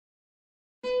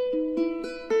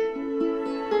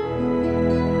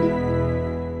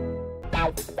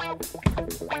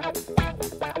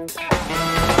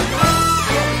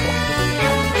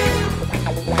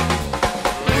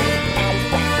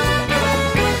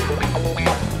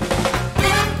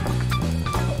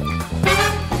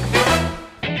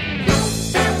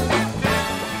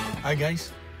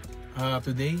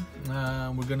Today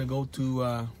we're gonna go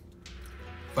to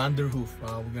Vanderhoof.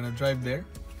 We're gonna drive there,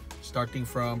 starting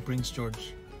from Prince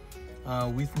George.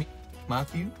 With me,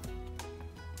 Matthew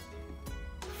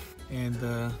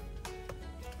and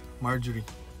Marjorie.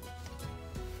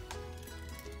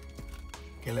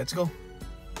 Okay, let's go.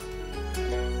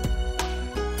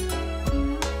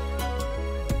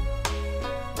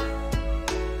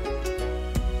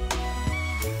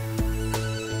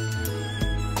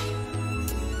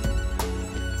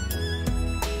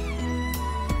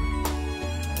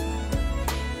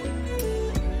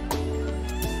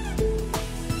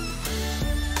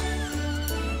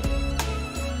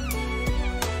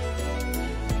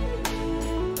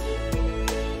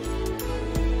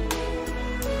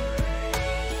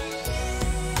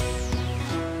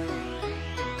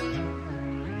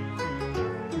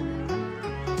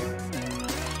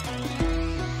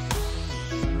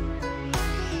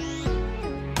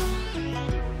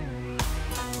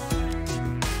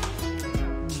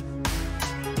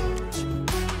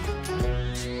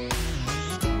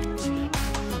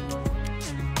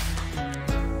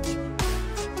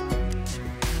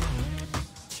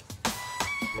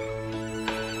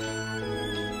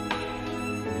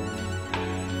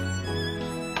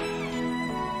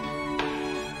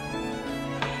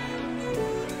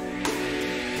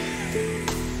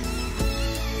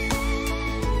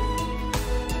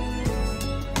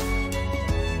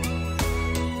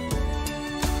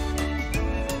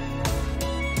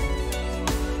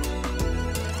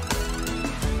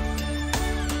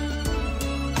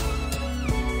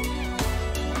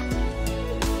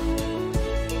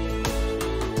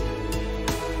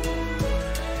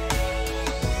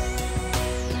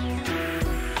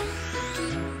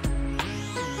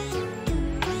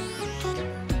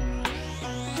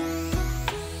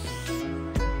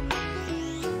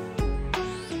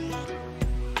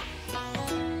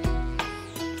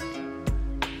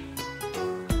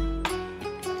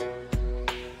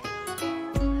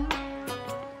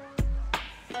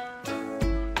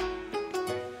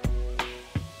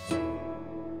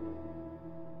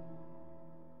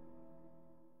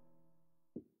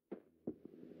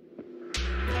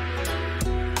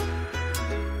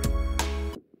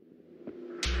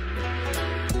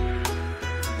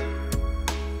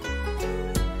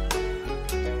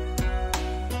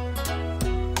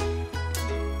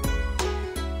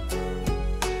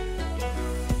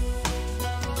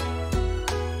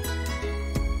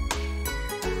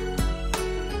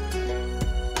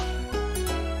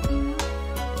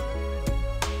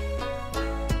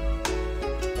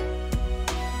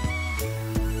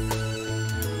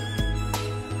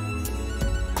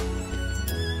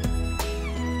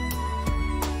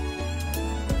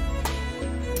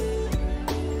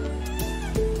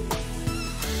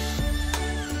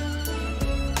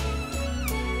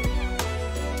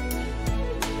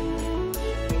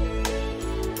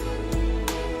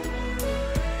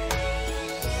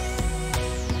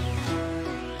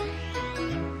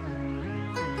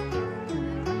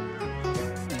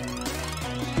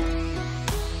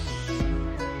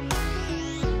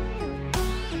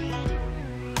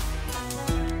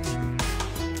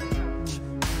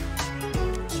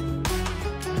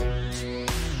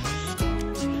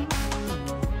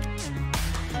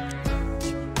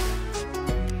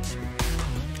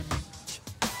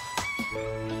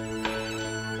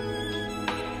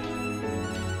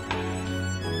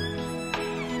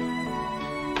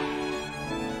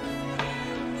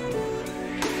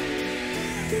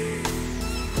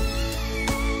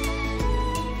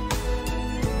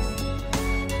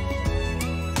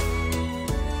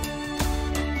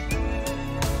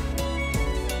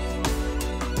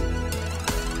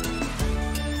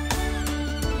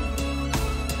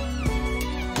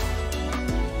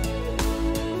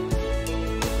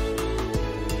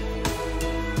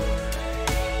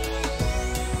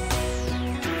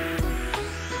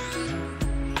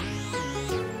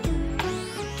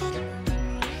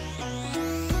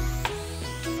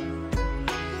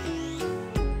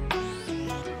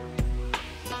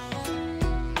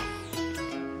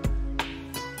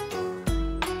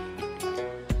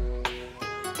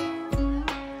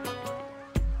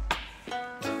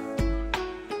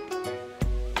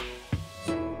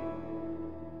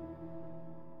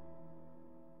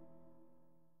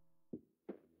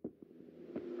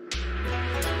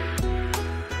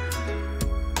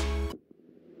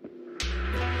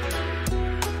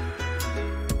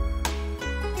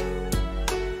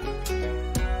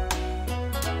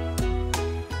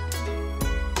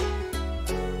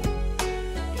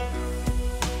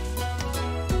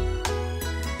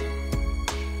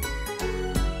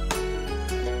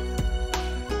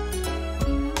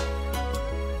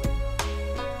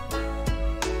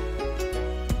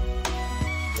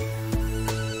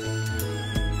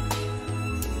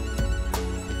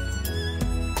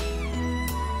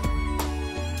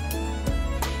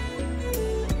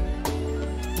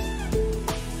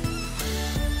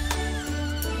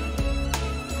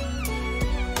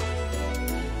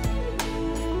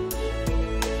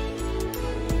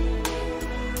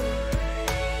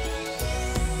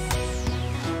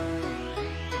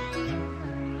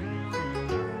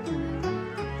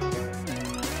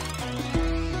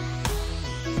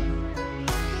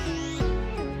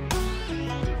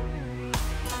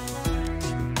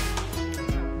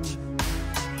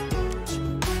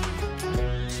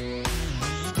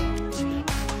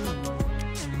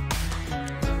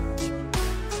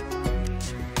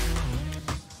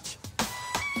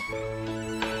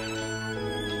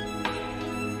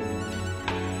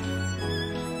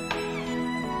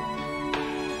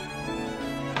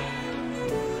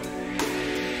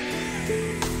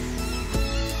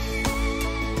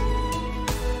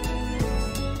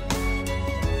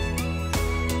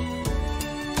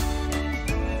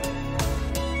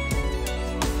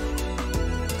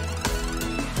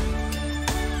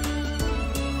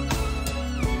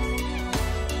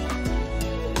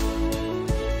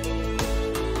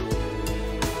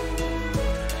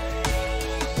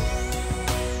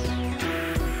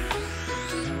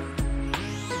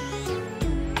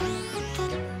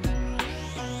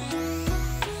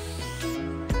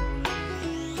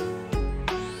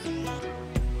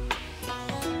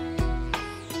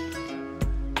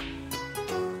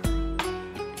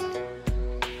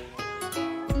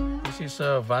 This is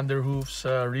Vanderhoof's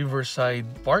Riverside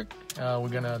Park. We're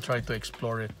gonna try to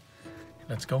explore it.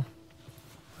 Let's go.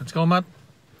 Let's go, Matt.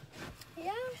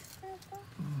 Yeah.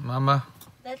 Mama.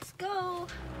 Let's go.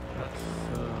 That's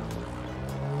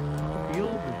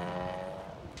field.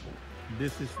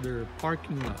 This is their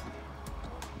parking lot.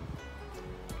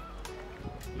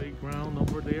 Playground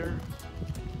over there.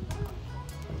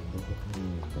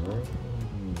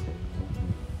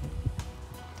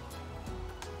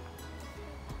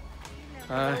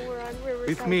 We're on Riverside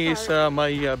With me is Park.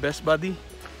 my best buddy,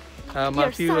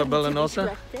 Matthew Your son, to be Ballanosa.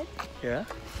 corrected. Yeah.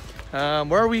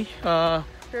 Where are we?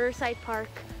 Riverside Park.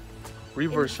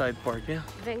 Riverside Park, yeah.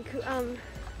 Vanderhoof,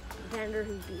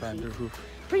 BC. Vanderhoof.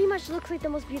 Pretty much looks like the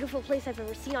most beautiful place I've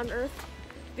ever seen on Earth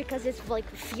because it's like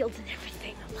fields and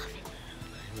everything. I love it.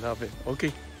 Love it.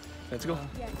 Okay, let's go.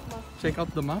 Yes, Check out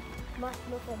the map. must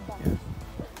look at ducks.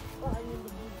 Well, I mean the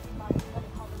geese, but what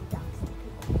they call them ducks. And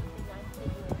people think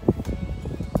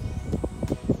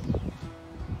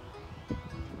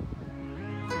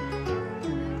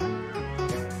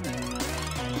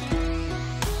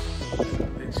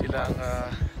I'm Then silang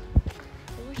I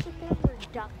wish that there were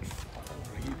ducks.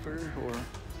 river or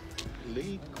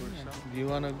lake or something. Do you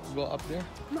wanna go up there?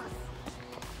 Must.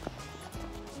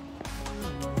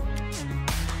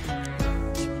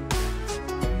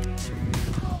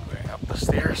 Going up the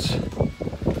stairs.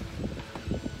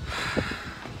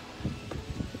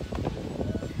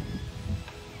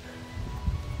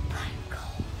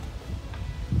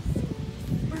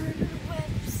 Murder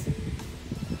webs.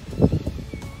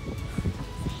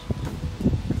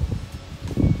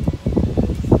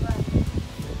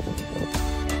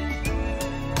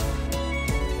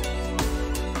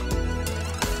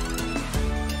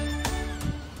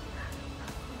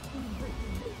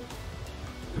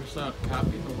 There's a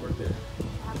cabin over there.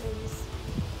 Cabins.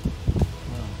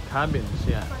 Cabins,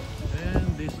 yeah.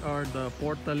 And these are the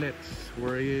portalets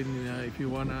wherein if you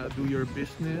wanna do your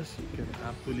business, you can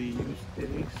actually use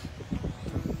these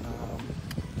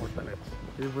portalets.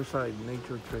 Riverside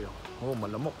Nature Trail. Oh,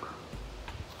 malamok.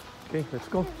 Okay, let's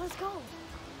go. Yeah, let's go.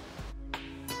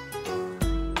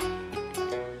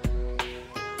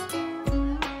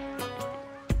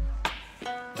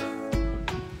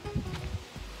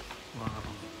 Wow.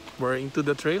 We're into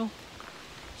the trail,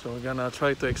 so we're gonna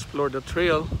try to explore the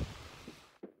trail.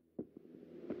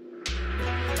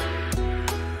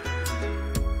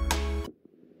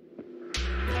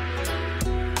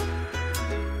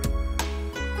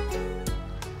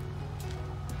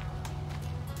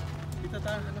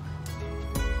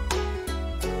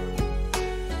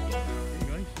 Okay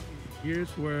guys, here's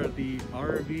where the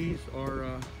RVs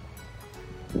are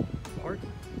parked.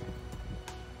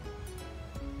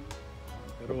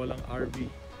 Pero walang RV.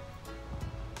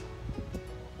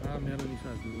 Meron isa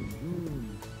doon.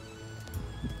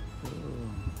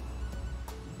 Oh.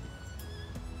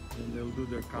 And they'll do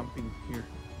their camping here.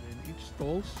 Then each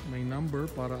stalls may number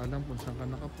para alam kung saan ka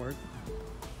nakapark.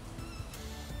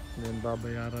 Then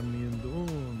babayaran mo yun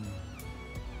doon.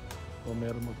 O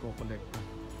meron magko-collecta.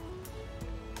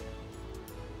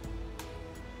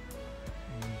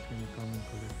 And it's gonna come and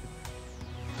collect it.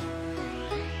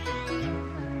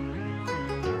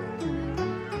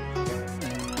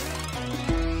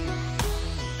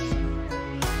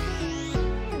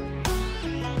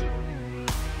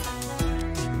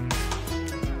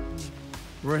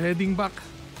 We're heading back.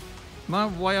 Ma,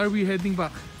 why are we heading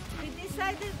back? We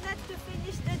decided not to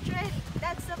finish the trail.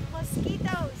 Lots of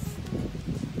mosquitoes.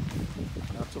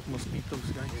 Lots of mosquitoes,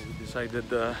 guys. We decided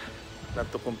not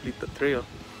to complete the trail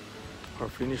or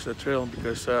finish the trail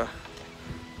because ang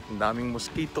daming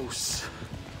mosquitoes.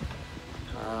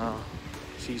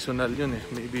 Seasonal yun eh.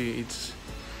 Maybe it's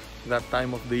that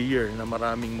time of the year na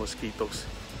maraming mosquitoes.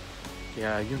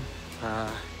 Kaya yun,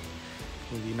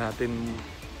 hindi natin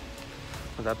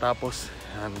matatapos.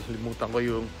 Limutan ko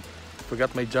yung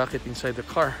forgot my jacket inside the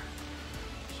car.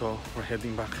 So we're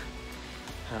heading back.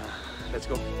 Let's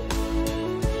go.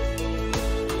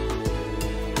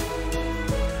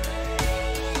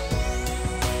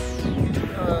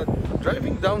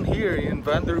 Driving down here in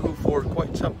Vanderhoof for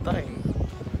quite some time,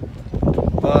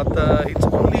 but it's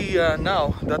only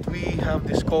now that we have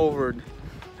discovered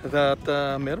that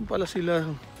meron pala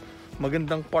sila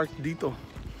magandang park dito.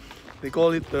 They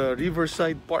call it the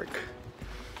Riverside Park.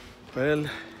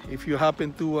 Well, if you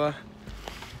happen to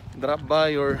drop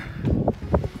by or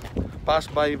pass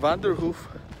by Vanderhoof,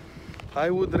 I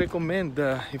would recommend,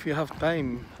 if you have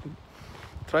time,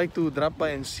 try to drop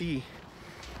by and see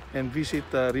and visit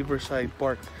Riverside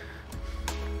Park.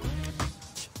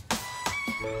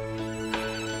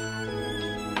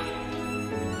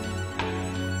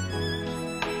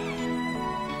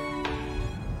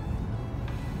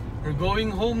 We're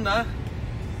going home na.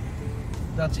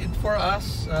 That's it for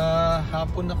us.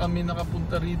 Hapon na kami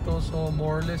nakapunta rito, so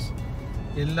more or less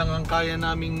yun lang ang kaya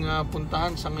naming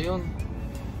puntahan sa ngayon.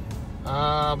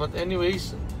 But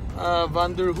anyways,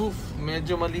 Vanderhoof,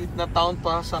 medyo maliit na town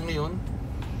pa sa ngayon.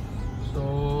 So,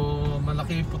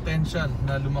 malaki potential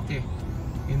na lumaki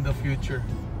in the future.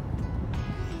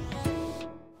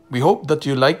 We hope that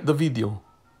you liked the video.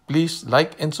 Please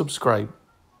like and subscribe.